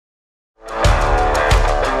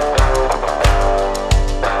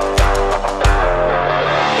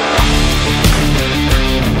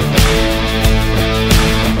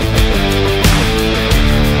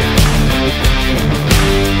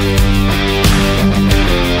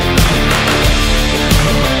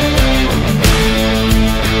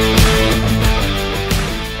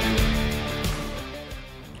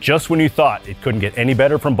Just when you thought it couldn't get any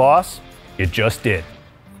better from Boss, it just did.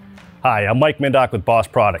 Hi, I'm Mike Mindock with Boss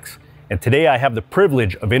Products, and today I have the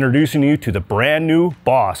privilege of introducing you to the brand new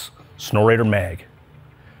Boss Snowrator Mag.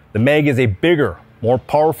 The Mag is a bigger, more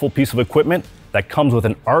powerful piece of equipment that comes with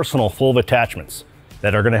an arsenal full of attachments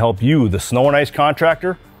that are going to help you, the snow and ice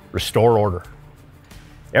contractor, restore order.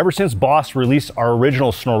 Ever since Boss released our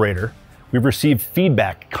original Snowrator, we've received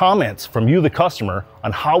feedback, comments from you, the customer,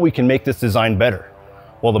 on how we can make this design better.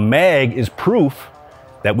 Well, the Mag is proof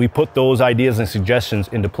that we put those ideas and suggestions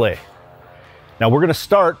into play. Now we're going to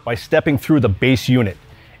start by stepping through the base unit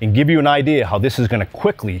and give you an idea how this is going to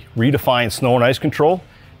quickly redefine snow and ice control,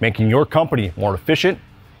 making your company more efficient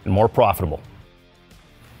and more profitable.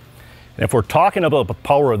 And if we're talking about the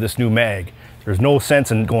power of this new Mag, there's no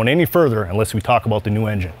sense in going any further unless we talk about the new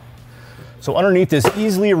engine. So underneath this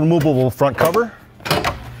easily removable front cover,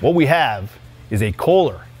 what we have is a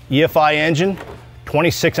Kohler EFI engine,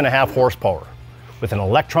 26.5 horsepower, with an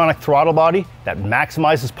electronic throttle body that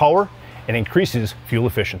maximizes power and increases fuel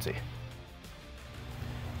efficiency.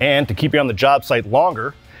 And to keep you on the job site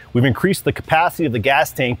longer, we've increased the capacity of the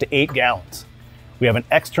gas tank to 8 gallons. We have an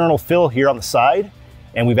external fill here on the side,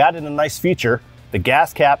 and we've added a nice feature. The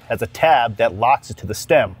gas cap has a tab that locks it to the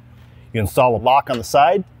stem. You install a lock on the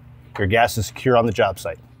side, your gas is secure on the job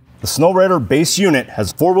site. The Snowrator base unit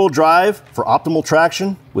has 4-wheel drive for optimal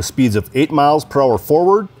traction with speeds of 8 miles per hour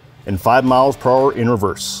forward and 5 miles per hour in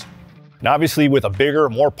reverse. Now obviously with a bigger,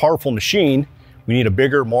 more powerful machine, we need a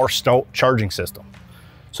bigger, more stout charging system.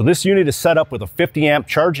 So this unit is set up with a 50 amp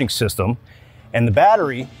charging system, and the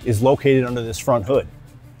battery is located under this front hood.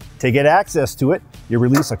 To get access to it, you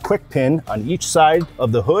release a quick pin on each side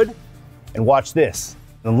of the hood, and watch this.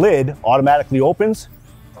 The lid automatically opens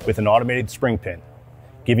with an automated spring pin,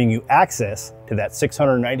 giving you access to that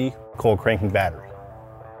 690 cold cranking battery.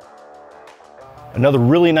 Another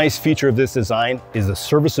really nice feature of this design is the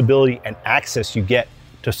serviceability and access you get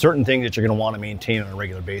to certain things that you're going to want to maintain on a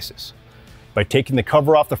regular basis. By taking the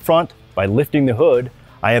cover off the front, by lifting the hood,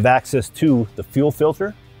 I have access to the fuel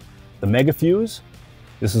filter, the mega fuse.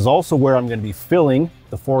 This is also where I'm going to be filling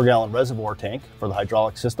the 4-gallon reservoir tank for the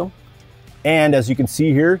hydraulic system. And as you can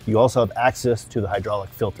see here, you also have access to the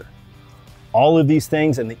hydraulic filter. All of these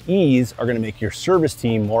things and the ease are going to make your service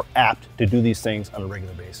team more apt to do these things on a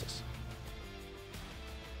regular basis.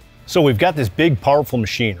 So we've got this big, powerful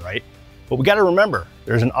machine, right? But we got to remember,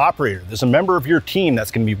 there's an operator, there's a member of your team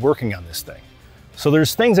that's going to be working on this thing. So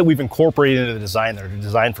there's things that we've incorporated into the design that are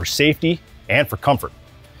designed for safety and for comfort.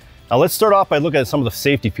 Now let's start off by looking at some of the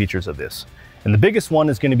safety features of this. And the biggest one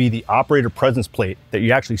is going to be the operator presence plate that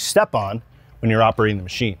you actually step on when you're operating the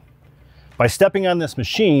machine. By stepping on this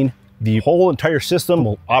machine, the whole entire system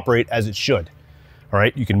will operate as it should. All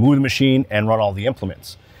right, you can move the machine and run all the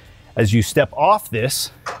implements. As you step off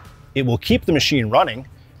this, it will keep the machine running,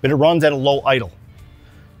 but it runs at a low idle.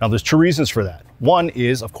 Now there's 2 reasons for that. One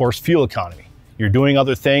is, of course, fuel economy. You're doing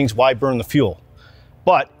other things, why burn the fuel?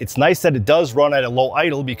 But it's nice that it does run at a low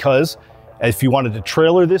idle, because if you wanted to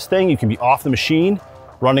trailer this thing, you can be off the machine,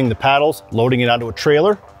 running the paddles, loading it onto a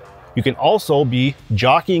trailer. You can also be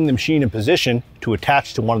jockeying the machine in position to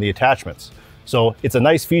attach to one of the attachments. So it's a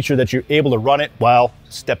nice feature that you're able to run it while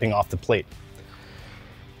stepping off the plate.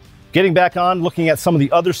 Getting back on, looking at some of the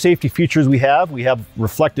other safety features we have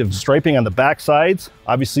reflective striping on the back sides,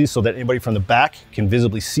 obviously so that anybody from the back can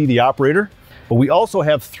visibly see the operator. But we also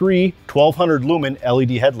have 3 1200 lumen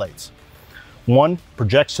LED headlights. 1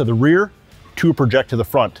 projects to the rear, 2 project to the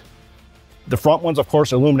front. The front ones, of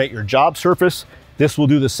course, illuminate your job surface. This will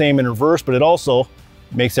do the same in reverse, but it also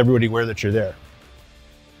makes everybody aware that you're there.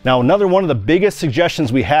 Now, another one of the biggest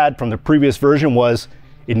suggestions we had from the previous version was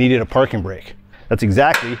it needed a parking brake. That's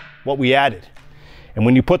exactly what we added. And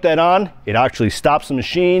when you put that on, it actually stops the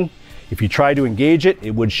machine. If you try to engage it,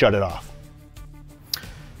 it would shut it off.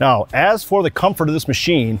 Now, as for the comfort of this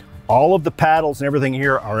machine, all of the paddles and everything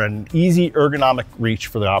here are an easy ergonomic reach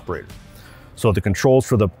for the operator. So the controls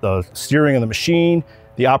for the steering of the machine,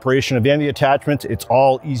 the operation of any of the attachments, it's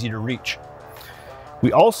all easy to reach.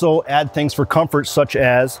 We also add things for comfort, such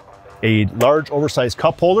as a large oversized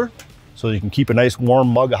cup holder, so you can keep a nice warm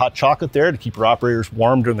mug of hot chocolate there to keep your operators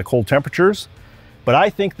warm during the cold temperatures. But I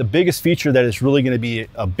think the biggest feature that is really going to be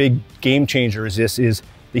a big game changer is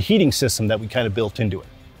the heating system that we kind of built into it.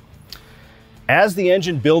 As the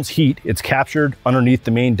engine builds heat, it's captured underneath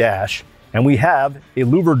the main dash, and we have a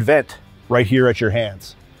louvered vent right here at your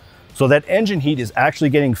hands. So that engine heat is actually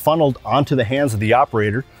getting funneled onto the hands of the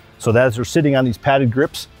operator, so that as they're sitting on these padded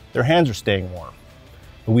grips, their hands are staying warm.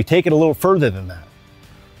 But we take it a little further than that.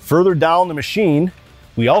 Further down the machine,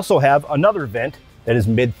 we also have another vent that is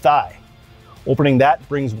mid-thigh. Opening that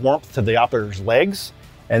brings warmth to the operator's legs.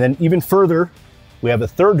 And then even further, we have a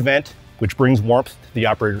third vent, which brings warmth to the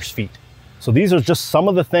operator's feet. So these are just some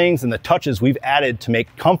of the things and the touches we've added to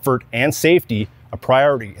make comfort and safety a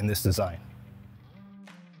priority in this design.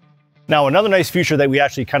 Now, another nice feature that we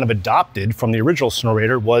actually kind of adopted from the original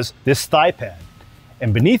Snowrator was this thigh pad.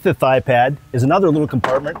 And beneath the thigh pad is another little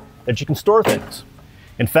compartment that you can store things.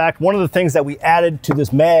 In fact, one of the things that we added to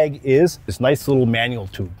this mag is this nice little manual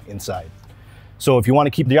tube inside. So if you want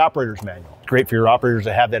to keep the operator's manual, it's great for your operators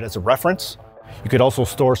to have that as a reference. You could also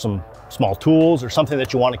store some small tools or something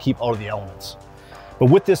that you want to keep out of the elements. But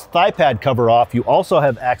with this thigh pad cover off, you also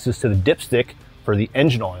have access to the dipstick for the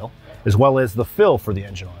engine oil, as well as the fill for the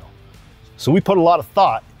engine oil. So we put a lot of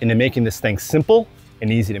thought into making this thing simple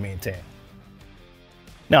and easy to maintain.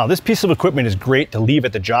 Now, this piece of equipment is great to leave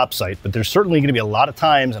at the job site, but there's certainly going to be a lot of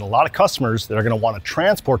times and a lot of customers that are going to want to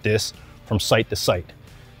transport this from site to site.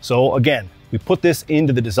 So again, we put this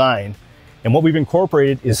into the design, and what we've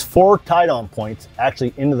incorporated is 4 tie-down points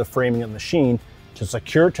actually into the framing of the machine to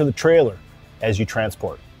secure it to the trailer as you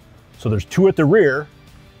transport. So there's 2 at the rear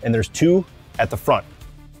and there's 2 at the front.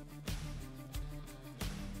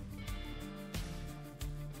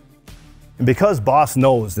 And because Boss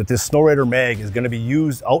knows that this Snowrator mag is going to be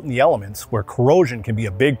used out in the elements where corrosion can be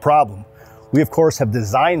a big problem, we of course have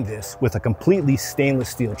designed this with a completely stainless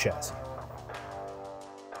steel chassis.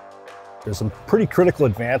 There's some pretty critical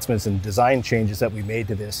advancements and design changes that we made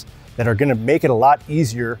to this that are going to make it a lot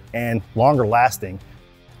easier and longer lasting.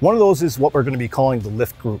 One of those is what we're going to be calling the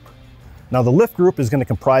lift group. Now the lift group is going to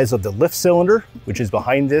comprise of the lift cylinder, which is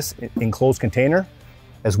behind this enclosed container,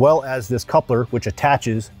 as well as this coupler, which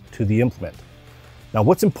attaches to the implement. Now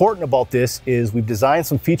what's important about this is we've designed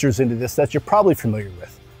some features into this that you're probably familiar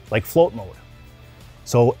with, like float mode.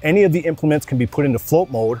 So any of the implements can be put into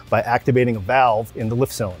float mode by activating a valve in the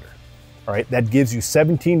lift cylinder. All right, that gives you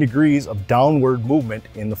 17 degrees of downward movement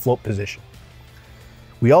in the float position.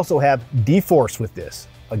 We also have D-force with this.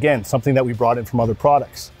 Again, something that we brought in from other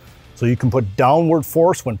products. So you can put downward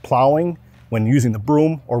force when plowing, when using the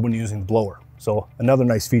broom, or when using the blower. So another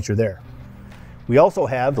nice feature there. We also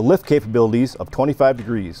have the lift capabilities of 25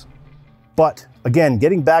 degrees. But again,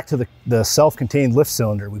 getting back to the self-contained lift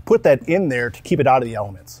cylinder, we put that in there to keep it out of the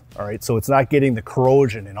elements. All right, so it's not getting the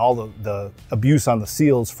corrosion and all the abuse on the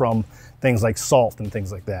seals from things like salt and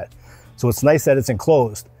things like that. So it's nice that it's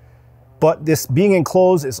enclosed. But this being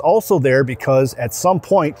enclosed is also there because at some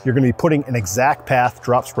point you're going to be putting an exact path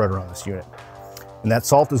drop spreader on this unit. And that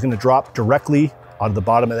salt is going to drop directly out of the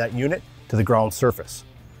bottom of that unit to the ground surface.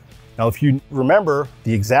 Now, if you remember,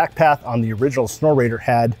 the exact path on the original Snowrator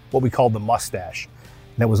had what we called the mustache.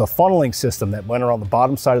 And it was a funneling system that went around the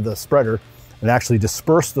bottom side of the spreader and actually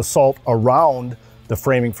dispersed the salt around the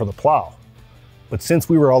framing for the plow. But since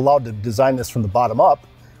we were allowed to design this from the bottom up,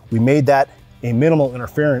 we made that a minimal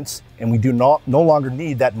interference, and we no longer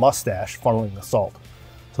need that mustache funneling the salt.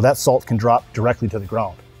 So that salt can drop directly to the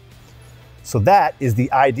ground. So that is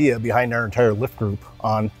the idea behind our entire lift group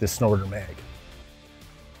on this Snowrator mag.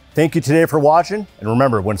 Thank you today for watching, and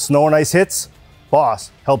remember, when snow and ice hits,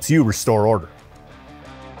 Boss helps you restore order.